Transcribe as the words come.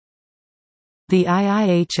The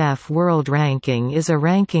IIHF World Ranking is a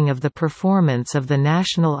ranking of the performance of the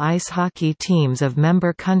national ice hockey teams of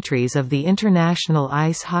member countries of the International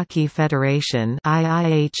Ice Hockey Federation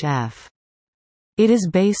 (IIHF). It is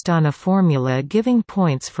based on a formula giving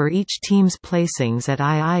points for each team's placings at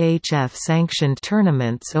IIHF-sanctioned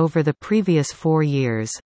tournaments over the previous 4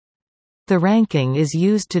 years. The ranking is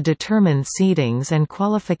used to determine seedings and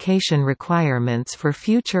qualification requirements for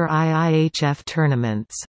future IIHF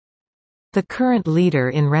tournaments. The current leader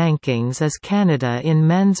in rankings is Canada in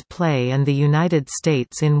men's play and the United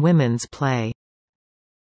States in women's play.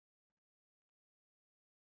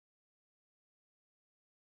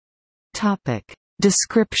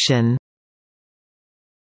 Description.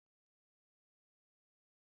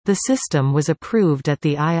 The system was approved at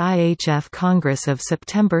the IIHF Congress of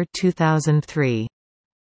September 2003.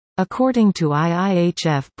 According to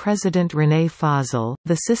IIHF President René Fazal,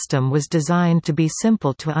 the system was designed to be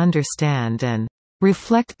simple to understand and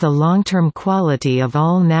reflect the long-term quality of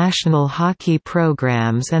all national hockey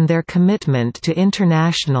programs and their commitment to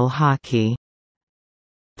international hockey.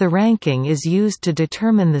 The ranking is used to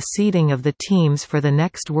determine the seeding of the teams for the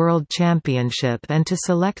next World Championship and to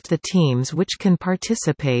select the teams which can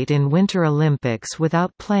participate in Winter Olympics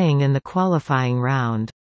without playing in the qualifying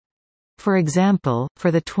round. For example,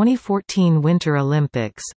 for the 2014 Winter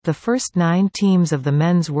Olympics, the first 9 teams of the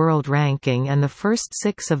men's world ranking and the first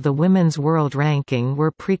 6 of the women's world ranking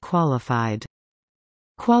were pre-qualified.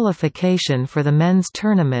 Qualification for the men's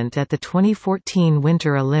tournament at the 2014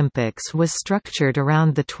 Winter Olympics was structured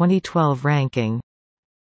around the 2012 ranking.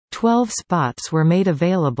 12 spots were made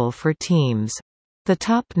available for teams. The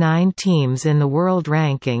top 9 teams in the world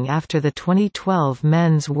ranking after the 2012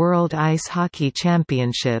 Men's World Ice Hockey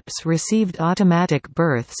Championships received automatic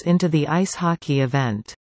berths into the ice hockey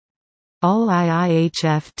event. All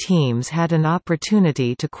IIHF teams had an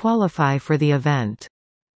opportunity to qualify for the event.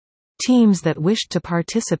 Teams that wished to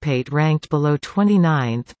participate ranked below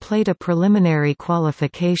 29th played a preliminary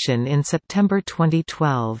qualification in September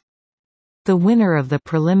 2012. The winner of the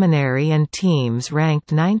preliminary and teams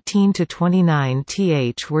ranked 19 to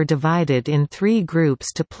 29th were divided in 3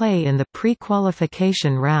 groups to play in the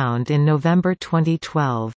pre-qualification round in November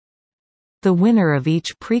 2012. The winner of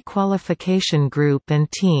each pre-qualification group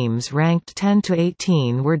and teams ranked 10 to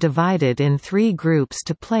 18 were divided in 3 groups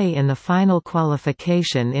to play in the final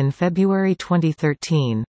qualification in February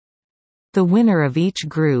 2013. The winner of each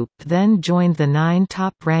group then joined the 9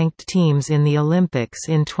 top-ranked teams in the Olympics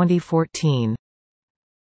in 2014.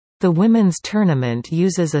 The women's tournament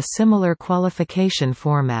uses a similar qualification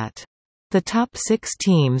format. The top 6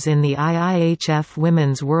 teams in the IIHF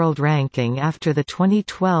Women's World Ranking after the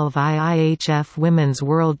 2012 IIHF Women's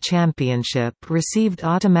World Championship received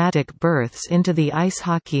automatic berths into the ice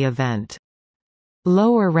hockey event.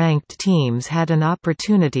 Lower-ranked teams had an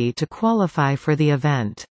opportunity to qualify for the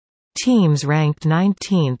event. Teams ranked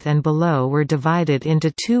 19th and below were divided into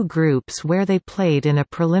 2 groups where they played in a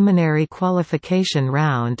preliminary qualification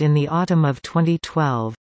round in the autumn of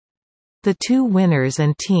 2012. The 2 winners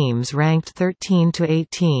and teams ranked 13 to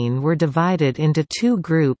 18 were divided into 2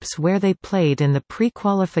 groups where they played in the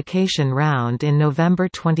pre-qualification round in November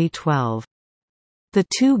 2012. The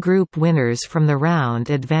 2 group winners from the round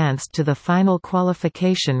advanced to the final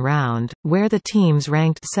qualification round, where the teams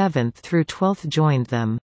ranked 7th through 12th joined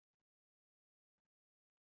them.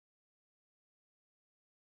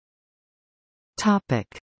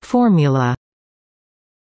 Formula.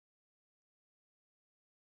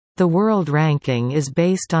 The world ranking is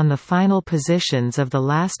based on the final positions of the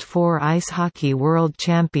last 4 Ice Hockey World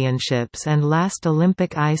Championships and last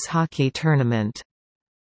Olympic Ice Hockey Tournament.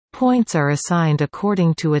 Points are assigned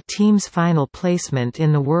according to a team's final placement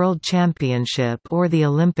in the World Championship or the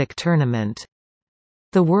Olympic tournament.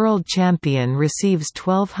 The world champion receives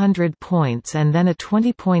 1,200 points and then a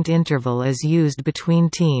 20-point interval is used between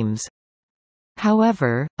teams.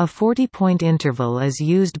 However, a 40-point interval is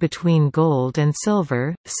used between gold and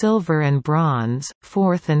silver, silver and bronze,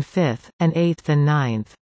 4th and 5th, and 8th and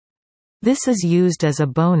 9th. This is used as a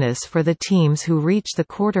bonus for the teams who reach the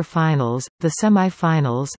quarter-finals, the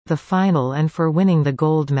semi-finals, the final and for winning the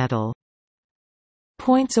gold medal.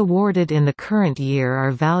 Points awarded in the current year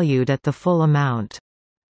are valued at the full amount.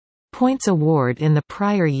 Points award in the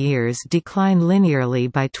prior years decline linearly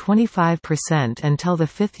by 25% until the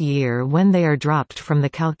 5th year when they are dropped from the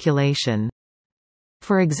calculation.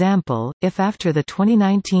 For example, if after the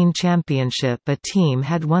 2019 championship a team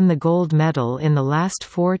had won the gold medal in the last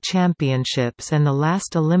 4 championships and the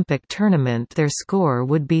last Olympic tournament, their score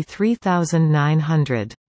would be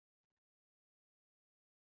 3,900.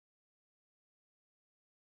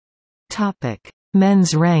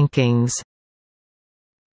 Men's rankings.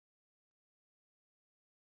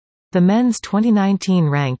 The men's 2019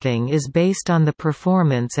 ranking is based on the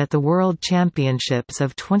performance at the World Championships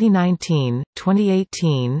of 2019,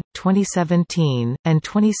 2018, 2017, and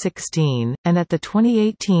 2016, and at the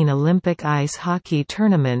 2018 Olympic Ice Hockey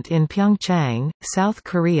Tournament in Pyeongchang, South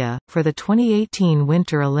Korea. For the 2018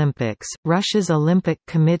 Winter Olympics, Russia's Olympic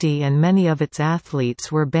Committee and many of its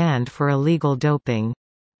athletes were banned for illegal doping.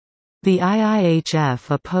 The IIHF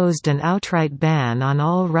opposed an outright ban on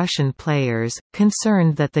all Russian players,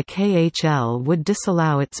 concerned that the KHL would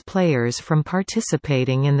disallow its players from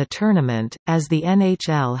participating in the tournament, as the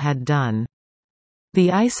NHL had done.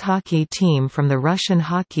 The ice hockey team from the Russian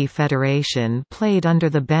Hockey Federation played under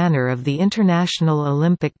the banner of the International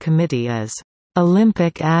Olympic Committee as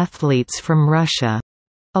Olympic athletes from Russia.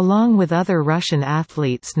 Along with other Russian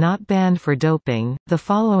athletes not banned for doping, the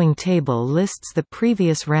following table lists the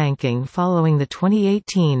previous ranking following the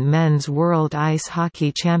 2018 Men's World Ice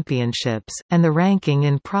Hockey Championships, and the ranking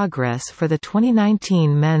in progress for the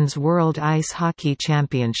 2019 Men's World Ice Hockey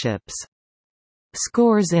Championships.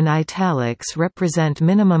 Scores in italics represent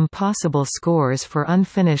minimum possible scores for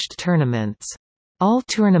unfinished tournaments. All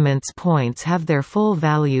tournaments' points have their full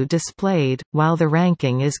value displayed, while the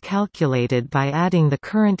ranking is calculated by adding the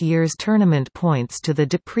current year's tournament points to the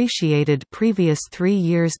depreciated previous 3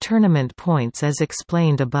 years' tournament points as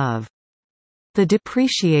explained above. The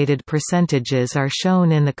depreciated percentages are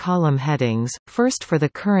shown in the column headings, first for the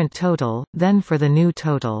current total, then for the new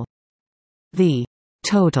total. The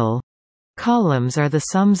total columns are the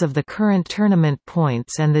sums of the current tournament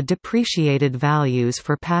points and the depreciated values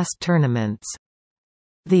for past tournaments.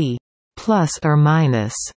 The plus or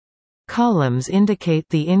minus columns indicate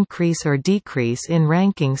the increase or decrease in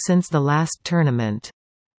ranking since the last tournament.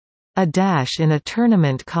 A dash in a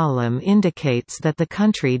tournament column indicates that the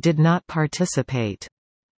country did not participate.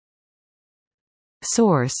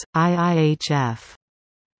 Source: IIHF.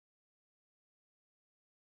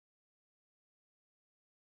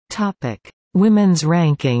 Topic: Women's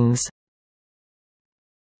rankings.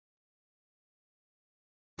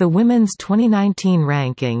 The women's 2019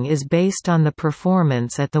 ranking is based on the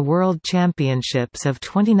performance at the World Championships of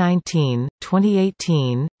 2019,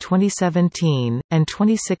 2018, 2017, and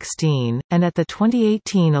 2016, and at the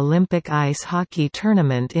 2018 Olympic Ice Hockey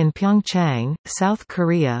Tournament in Pyeongchang, South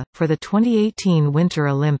Korea. For the 2018 Winter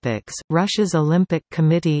Olympics, Russia's Olympic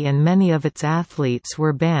Committee and many of its athletes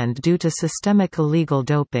were banned due to systemic illegal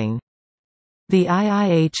doping. The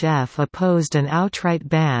IIHF opposed an outright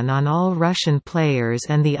ban on all Russian players,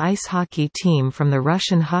 and the ice hockey team from the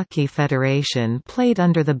Russian Hockey Federation played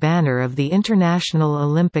under the banner of the International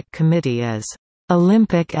Olympic Committee as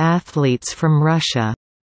Olympic athletes from Russia,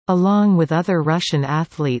 along with other Russian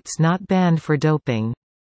athletes not banned for doping.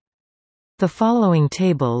 The following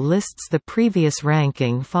table lists the previous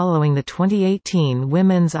ranking following the 2018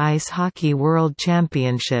 Women's Ice Hockey World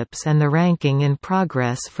Championships and the ranking in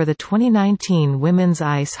progress for the 2019 Women's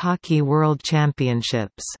Ice Hockey World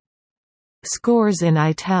Championships. Scores in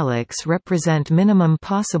italics represent minimum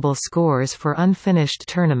possible scores for unfinished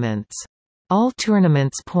tournaments. All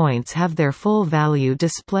tournaments' points have their full value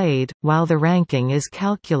displayed, while the ranking is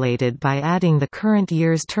calculated by adding the current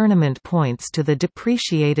year's tournament points to the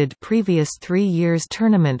depreciated previous 3 years'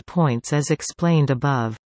 tournament points as explained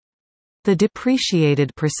above. The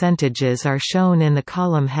depreciated percentages are shown in the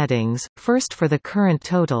column headings, first for the current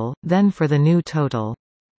total, then for the new total.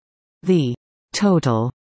 The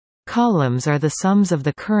total columns are the sums of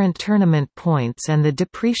the current tournament points and the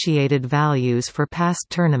depreciated values for past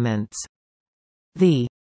tournaments. The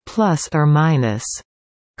plus or minus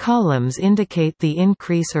columns indicate the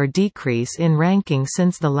increase or decrease in ranking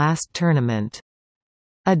since the last tournament.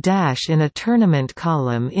 A dash in a tournament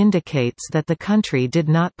column indicates that the country did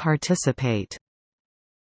not participate.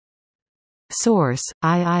 Source: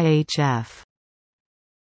 IIHF.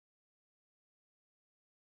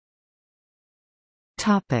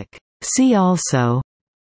 Topic: See also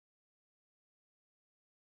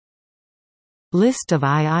List of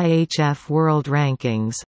IIHF World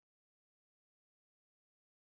Rankings.